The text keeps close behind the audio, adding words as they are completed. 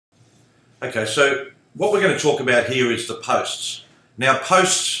Okay, so what we're going to talk about here is the posts. Now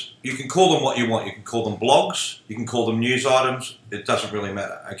posts, you can call them what you want. You can call them blogs, you can call them news items, it doesn't really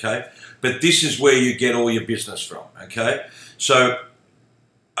matter, okay? But this is where you get all your business from, okay? So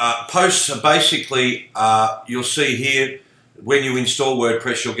posts are basically, you'll see here, when you install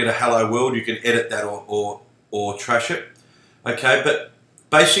WordPress, you'll get a hello world. You can edit that or trash it, okay? But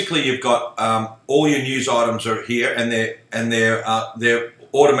basically you've got all your news items are here, and they're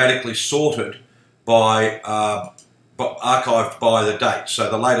automatically sorted by archived by the date, so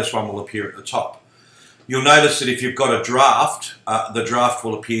the latest one will appear at the top. You'll notice that if you've got a draft, the draft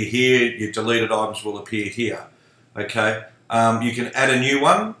will appear here, your deleted items will appear here, okay? You can add a new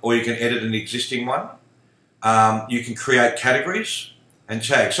one, or you can edit an existing one. You can create categories and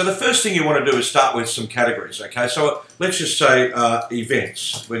tags. So the first thing you want to do is start with some categories, okay? So let's just say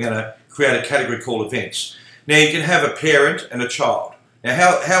events. We're going to create a category called events. Now you can have a parent and a child. Now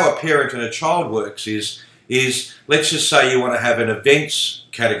how a parent and a child works is let's just say you want to have an events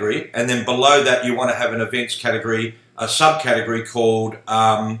category, and then below that you want to have an events category, a subcategory called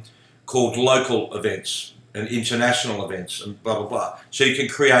local events and international events and blah blah blah. So you can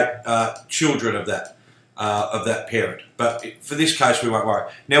create children of that parent. But for this case we won't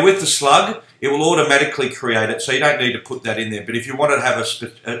worry. Now with the slug, it will automatically create it, so you don't need to put that in there. But if you wanted to have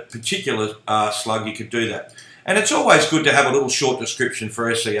a particular slug, you could do that. And it's always good to have a little short description for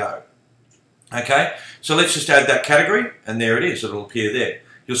SEO. Okay, so let's just add that category, and there it is, it'll appear there.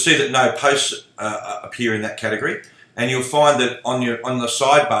 You'll see that no posts appear in that category, and you'll find that on the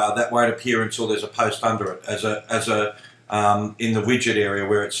sidebar that won't appear until there's a post under it, in the widget area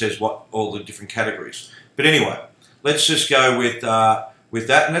where it says what all the different categories. But anyway, let's just go with that,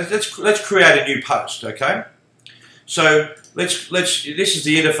 and let's create a new post. Okay, so this is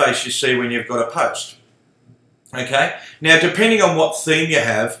the interface you see when you've got a post. Okay, now depending on what theme you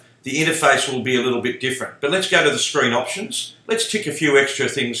have, the interface will be a little bit different. But let's go to the screen options. Let's tick a few extra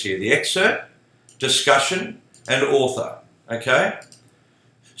things here. The excerpt, discussion, and author. Okay?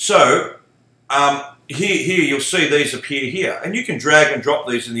 So, here you'll see these appear here. And you can drag and drop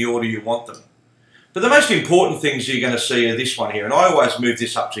these in the order you want them. But the most important things you're going to see are this one here. And I always move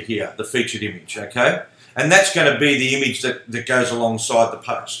this up to here, the featured image. Okay? And that's going to be the image that goes alongside the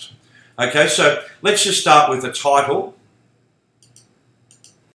post. Okay, so let's just start with the title.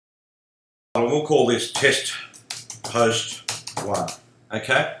 And we'll call this test post 1,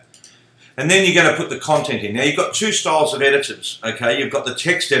 okay? And then you're going to put the content in. Now you've got two styles of editors, okay? You've got the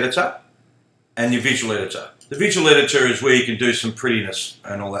text editor and your visual editor. The visual editor is where you can do some prettiness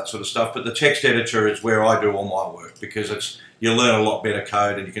and all that sort of stuff, but the text editor is where I do all my work, because you learn a lot better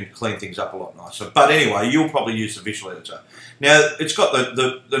code and you can clean things up a lot nicer. But anyway, you'll probably use the visual editor. Now it's got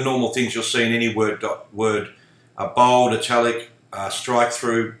the normal things you'll see in any word bold, italic, strike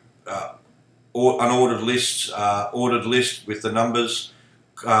through, unordered lists, ordered list with the numbers.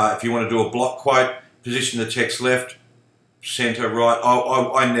 If you want to do a block quote, position the text left, center, right.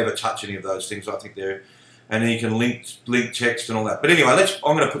 I never touch any of those things. I think they're, and then you can link text and all that. But anyway,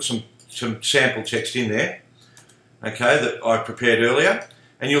 I'm going to put some sample text in there, okay, that I prepared earlier,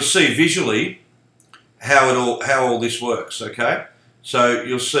 and you'll see visually how all this works. Okay, so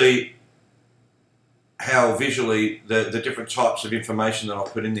you'll see how visually the different types of information that I'll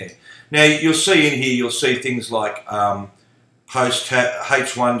put in there. Now you'll see in here, you'll see things like post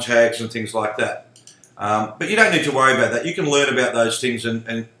H1 tags and things like that. But you don't need to worry about that. You can learn about those things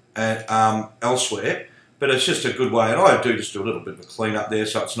and elsewhere, but it's just a good way. And I just do a little bit of a clean up there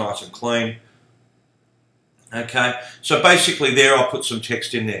so it's nice and clean. Okay, so basically there I'll put some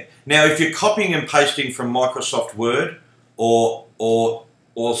text in there. Now if you're copying and pasting from Microsoft Word or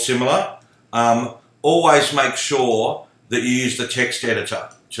similar, always make sure that you use the text editor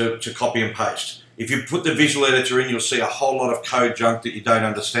to copy and paste. If you put the visual editor in, you'll see a whole lot of code junk that you don't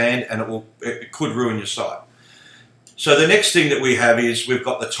understand, and it could ruin your site. So the next thing that we have is we've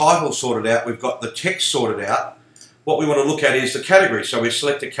got the title sorted out, we've got the text sorted out. What we want to look at is the category. So we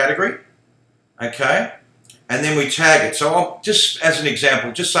select a category, okay, and then we tag it. So just as an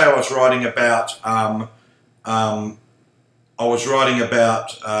example, just say I was writing about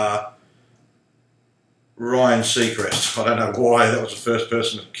Ryan Seacrest. I don't know why that was the first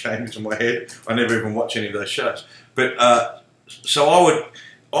person that came into my head. I never even watch any of those shows. But so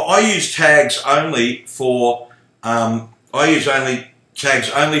I use tags only for tags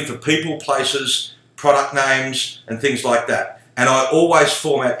only for people, places, product names, and things like that. And I always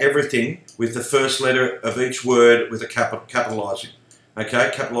format everything with the first letter of each word with a capitalizing.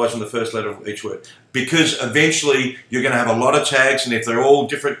 Okay, capitalizing the first letter of each word, because eventually you're going to have a lot of tags, and if they're all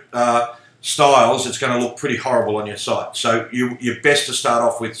different styles, it's going to look pretty horrible on your site. So you're best to start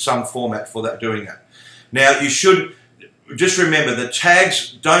off with some format for that, doing that. Now you should just remember that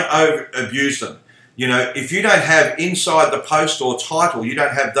tags, don't abuse them. You know, if you don't have inside the post or title, you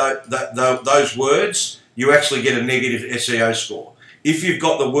don't have those words, you actually get a negative SEO score. If you've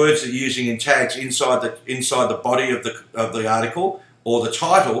got the words that you're using in tags inside the body of the article or the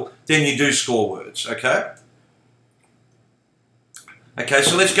title, then you do score words. Okay. Okay,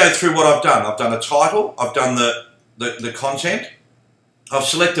 so let's go through what I've done. I've done a title, I've done the content, I've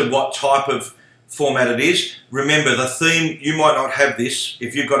selected what type of format it is. Remember, the theme, you might not have this.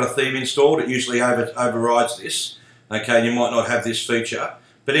 If you've got a theme installed, it usually overrides this. Okay, you might not have this feature.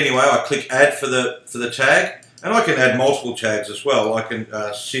 But anyway, I click add for the tag, and I can add multiple tags as well. I can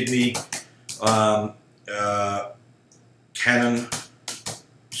Sydney, Canon,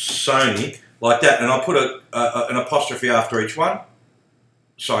 Sony, like that, and I'll put an apostrophe after each one.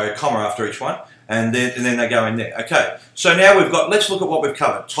 Sorry, a comma after each one, and then they go in there. Okay, so now we've got, let's look at what we've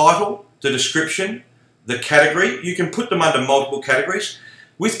covered. Title, the description, the category. You can put them under multiple categories.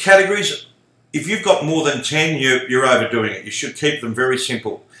 With categories, if you've got more than 10, you're overdoing it. You should keep them very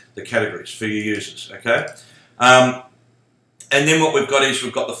simple, the categories, for your users, okay? And then what we've got is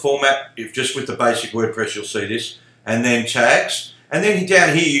we've got the format. If just with the basic WordPress, you'll see this, and then tags. And then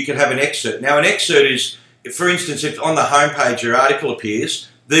down here, you can have an excerpt. Now, an excerpt is, for instance, if on the homepage your article appears,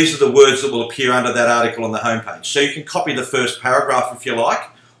 these are the words that will appear under that article on the homepage. So you can copy the first paragraph if you like,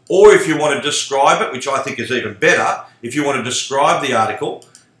 or if you want to describe it, which I think is even better, if you want to describe the article,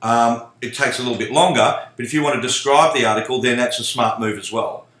 it takes a little bit longer, but if you want to describe the article, then that's a smart move as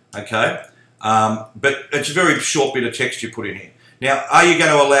well, okay? But it's a very short bit of text you put in here. Now, are you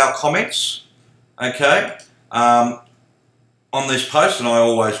going to allow comments, okay, on this post? And I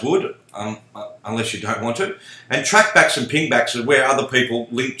always would, unless you don't want to. And trackbacks and pingbacks are where other people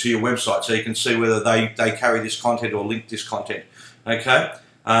link to your website, so you can see whether they carry this content or link this content, okay?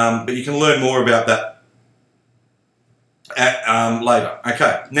 But you can learn more about that later.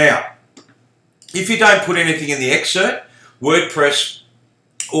 Okay, now, if you don't put anything in the excerpt, WordPress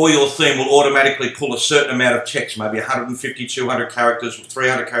or your theme will automatically pull a certain amount of text, maybe 150, 200 characters,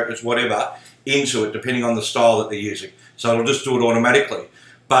 300 characters, whatever, into it, depending on the style that they're using. So it'll just do it automatically.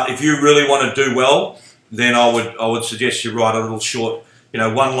 But if you really want to do well, then I would suggest you write a little short, you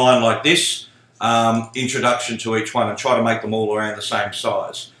know, one line like this, introduction to each one, and try to make them all around the same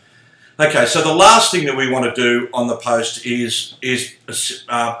size. Okay, so the last thing that we want to do on the post is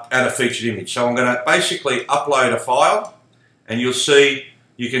add a featured image. So I'm going to basically upload a file, and you'll see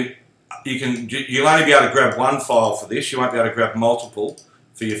you'll only be able to grab one file for this. You won't be able to grab multiple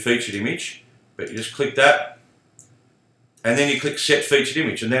for your featured image, but you just click that, and then you click set featured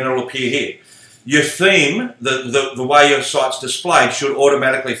image, and then it'll appear here. Your theme, the way your site's displayed, should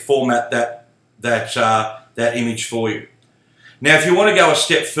automatically format that image for you. Now, if you want to go a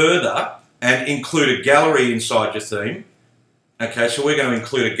step further and include a gallery inside your theme, okay, so we're going to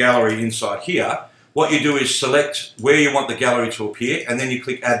include a gallery inside here. What you do is select where you want the gallery to appear, and then you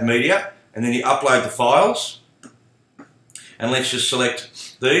click Add Media, and then you upload the files. And let's just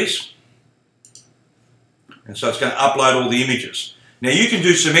select these. And so it's going to upload all the images. Now, you can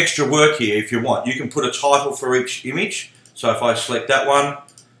do some extra work here if you want. You can put a title for each image. So if I select that one,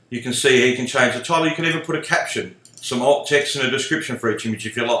 you can see here you can change the title. You can even put a caption, some alt text and a description for each image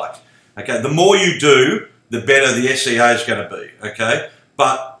if you like. Okay, the more you do, the better the SEO is going to be, okay?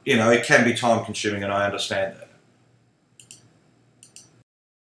 But, you know, it can be time consuming, and I understand that.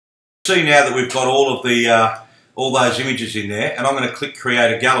 See now that we've got all of all those images in there, and I'm going to click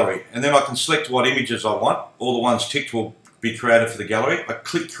Create a Gallery, and then I can select what images I want. All the ones ticked will be created for the gallery. I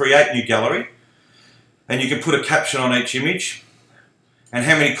click Create New Gallery, and you can put a caption on each image, and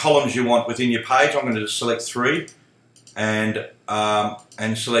how many columns you want within your page. I'm going to just select 3, and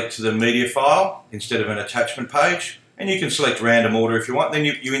select the media file instead of an attachment page, and you can select random order if you want. Then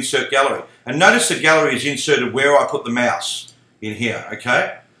you insert gallery, and notice the gallery is inserted where I put the mouse in here,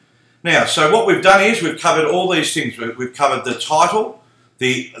 okay? Now, so what we've done is we've covered all these things. We've covered the title,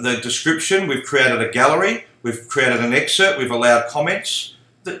 the description, we've created a gallery, we've created an excerpt, we've allowed comments.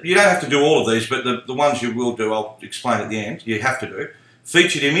 You don't have to do all of these, but the ones you will do, I'll explain at the end, you have to do.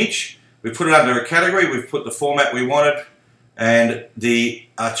 Featured image, we put it under a category, we've put the format we wanted, and the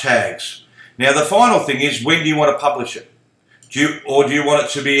tags. Now, the final thing is, when do you want to publish it? Do you want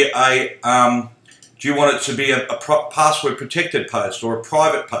it to be a password protected post or a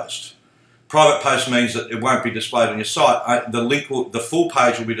private post? Private post means that it won't be displayed on your site. The full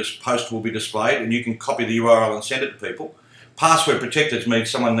page post will be displayed, and you can copy the URL and send it to people. Password protected means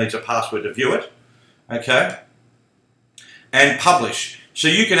someone needs a password to view it. Okay. And publish. So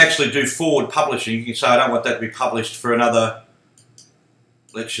you can actually do forward publishing. You can say, I don't want that to be published for another,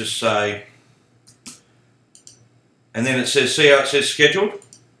 let's just say, and then it says, see how it says scheduled?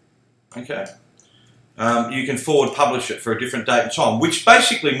 Okay. You can forward publish it for a different date and time, which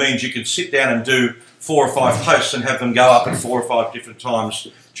basically means you can sit down and do 4 or 5 posts and have them go up at 4 or 5 different times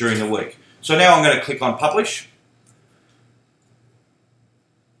during the week. So now I'm going to click on publish.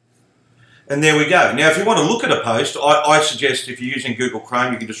 And there we go. Now if you want to look at a post, I suggest if you're using Google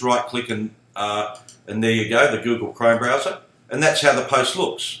Chrome, you can just right click and there you go, the Google Chrome browser. And that's how the post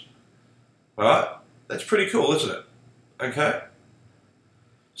looks. Alright? That's pretty cool, isn't it? Okay.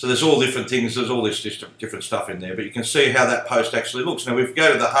 So there's all different things, there's all this different stuff in there, but you can see how that post actually looks. Now if we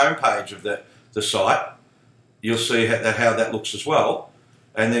go to the home page of the site, you'll see how that looks as well.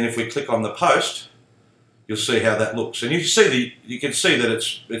 And then if we click on the post, you'll see how that looks. And you can see that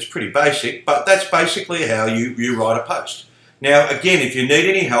it's pretty basic, but that's basically how you write a post. Now again, if you need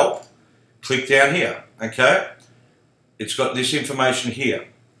any help, click down here, okay? It's got this information here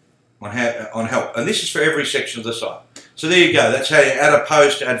on help, and this is for every section of the site. So there you go, that's how you add a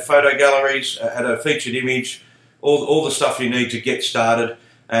post, add photo galleries, add a featured image, all the stuff you need to get started.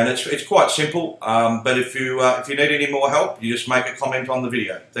 And it's quite simple, but if you need any more help, you just make a comment on the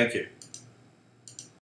video. Thank you.